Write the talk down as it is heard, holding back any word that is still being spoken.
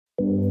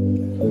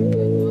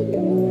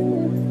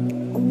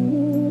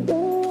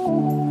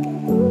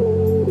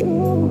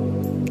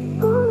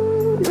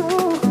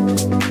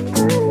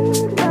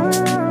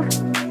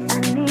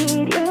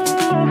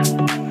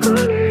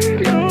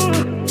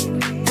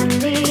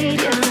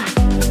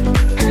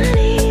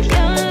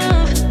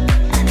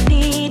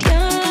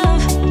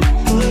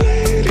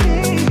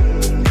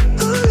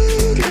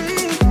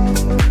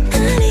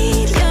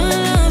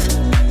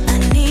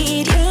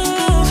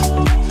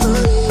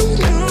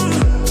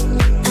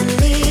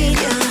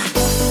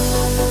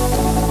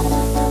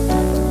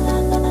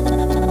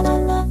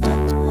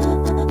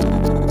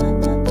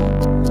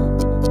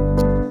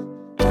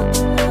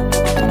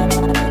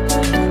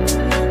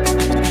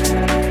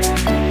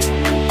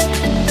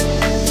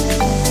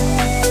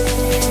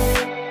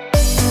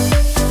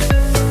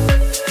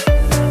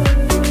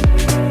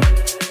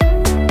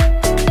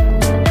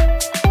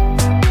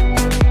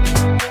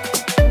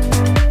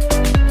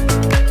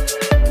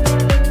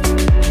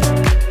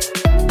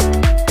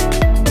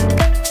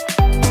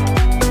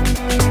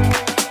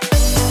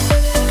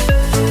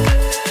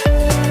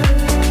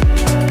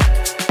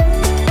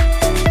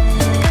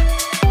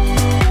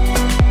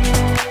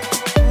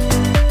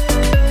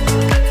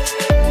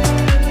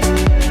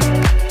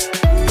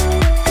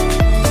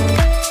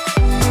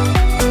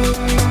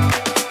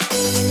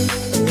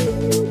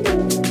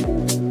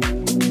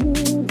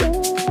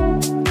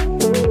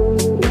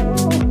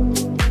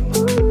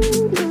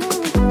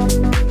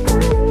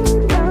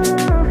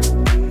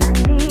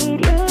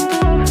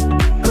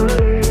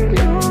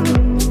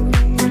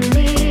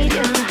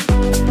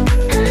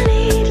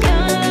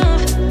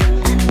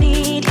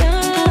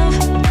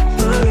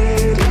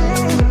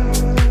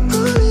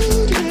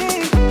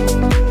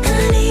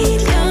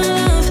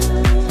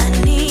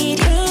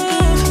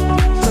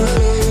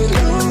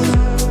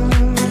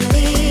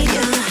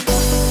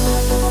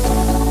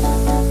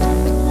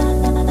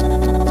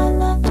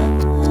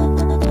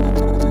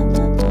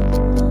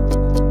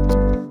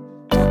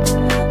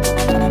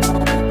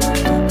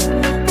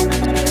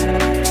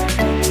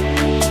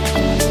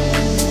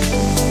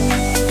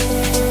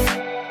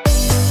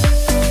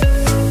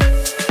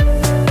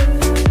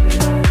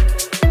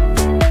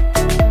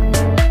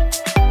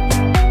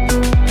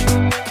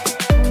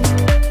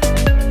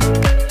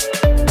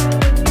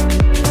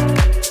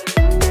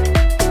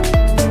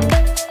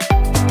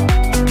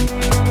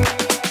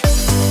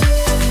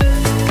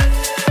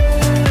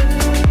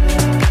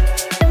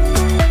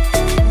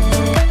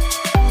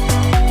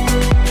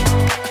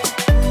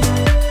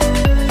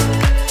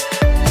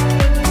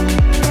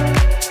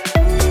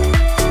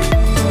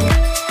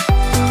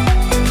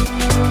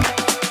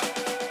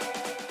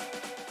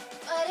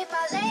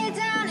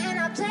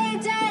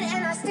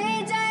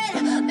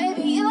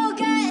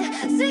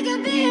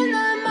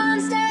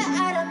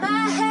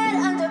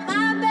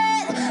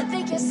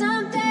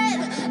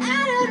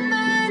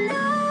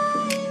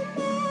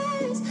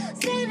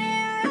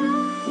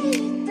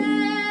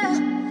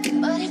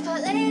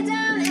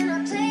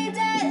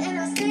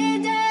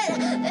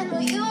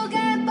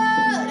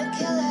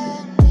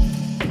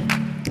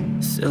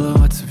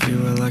Silhouettes of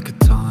you are like a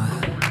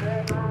taunt.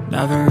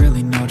 Never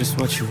really know just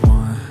what you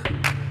want.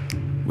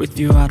 With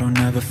you I don't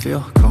ever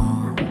feel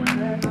calm.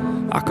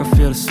 I can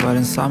feel the sweat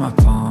inside my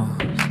palms.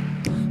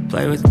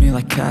 Play with me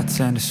like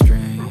cats and a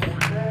string.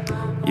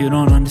 You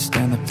don't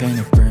understand the pain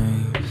it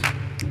brings.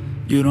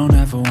 You don't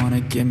ever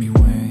wanna give me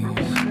wings.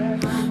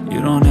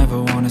 You don't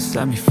ever wanna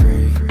set me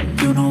free.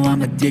 You know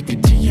I'm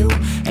addicted to you,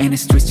 and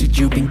it's twisted,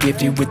 you've been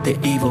gifted with the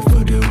evil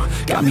voodoo.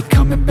 Got me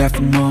coming back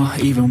for more,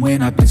 even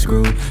when I've been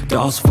screwed.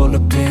 Dolls full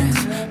of pins,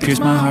 pierce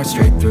my heart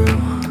straight through.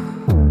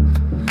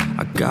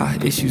 I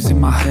got issues in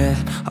my head,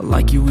 I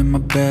like you in my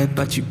bed,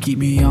 but you keep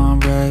me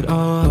on red.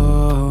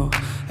 Oh,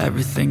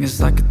 everything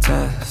is like a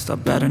test, I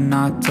better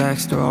not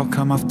text or I'll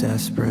come off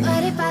desperate.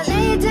 But if I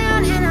lay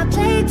down and I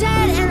play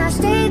dead and I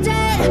stay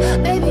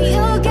dead, baby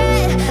you'll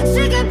get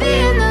sick of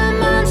being the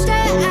monster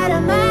out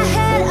of my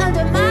head,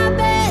 under my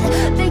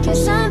bed, thinking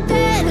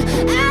something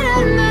out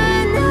of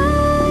my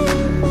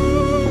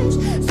nightmares,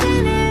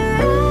 standing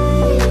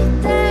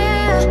right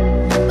there.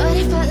 But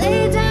if I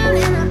lay down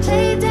and I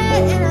play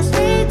dead and I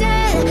stay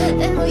dead,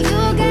 then will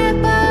you get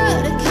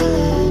bored of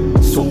killing me?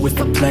 So if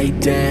I play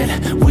dead,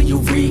 will you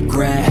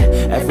regret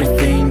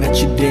everything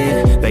that you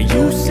did, that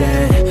you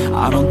said?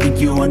 I don't think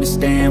you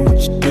understand what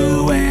you're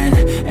doing,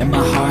 and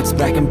my heart's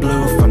black and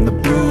blue from the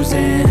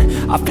bruising.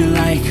 I feel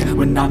like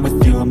when I'm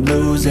with you I'm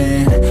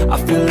losing. I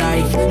feel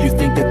like you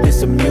think that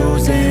this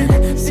amusing,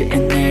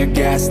 sitting there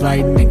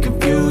gaslighting and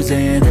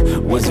confusing.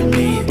 Was it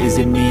me? Is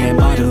it me?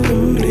 Am I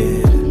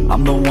deluded?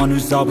 I'm the one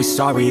who's always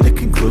sorry, the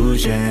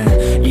conclusion,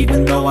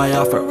 even though I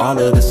offer all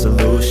of the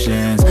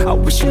solutions. I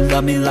wish you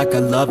loved me like I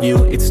love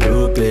you, it's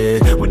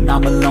stupid. When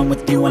I'm alone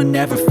with you I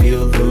never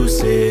feel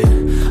lucid.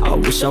 I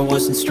wish I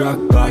wasn't struck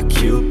by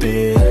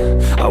Cupid.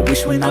 I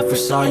wish when I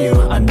first saw you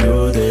I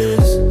knew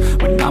this.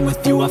 When I'm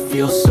with you I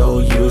feel so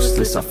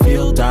useless, I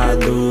feel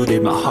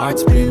diluted, my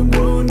heart's been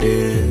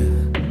wounded.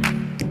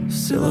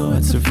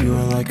 Silhouettes of you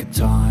are like a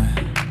taunt.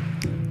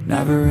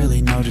 Never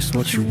really know just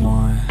what you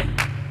want.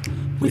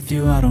 With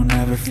you I don't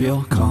ever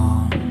feel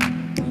calm.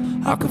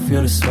 I can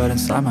feel the sweat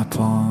inside my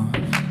palms.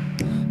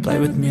 Play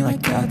with me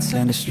like cats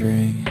and a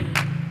string.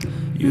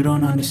 You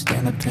don't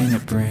understand the pain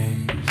it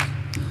brings.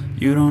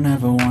 You don't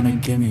ever wanna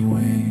give me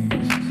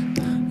wings.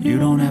 You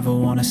don't ever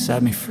wanna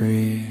set me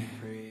free.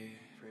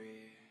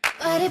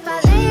 But if I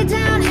lay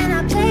down and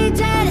I play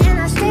dead and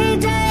I stay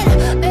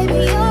dead,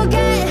 baby you'll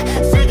get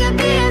sick of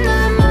being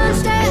the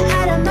monster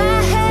out of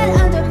my head,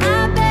 under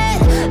my bed,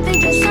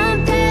 thinking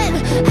something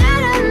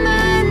out of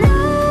my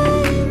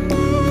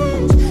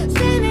nightmares,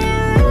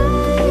 standing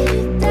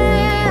right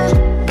there.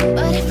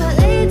 But if I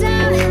lay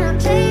down and I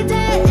play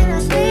dead and I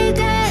stay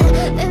dead,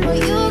 then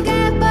will you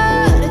get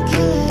bored of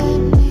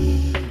killing me?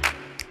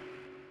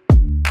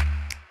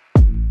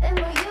 Then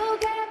will you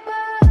get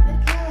bored of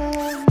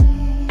killing me?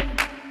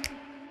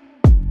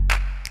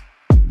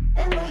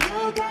 And will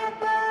you get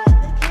bored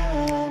of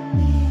killing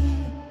me?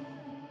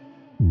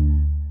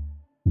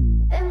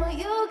 And will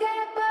you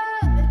get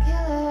bored of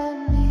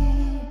killing me?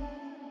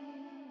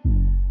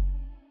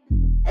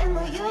 And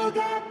will you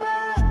get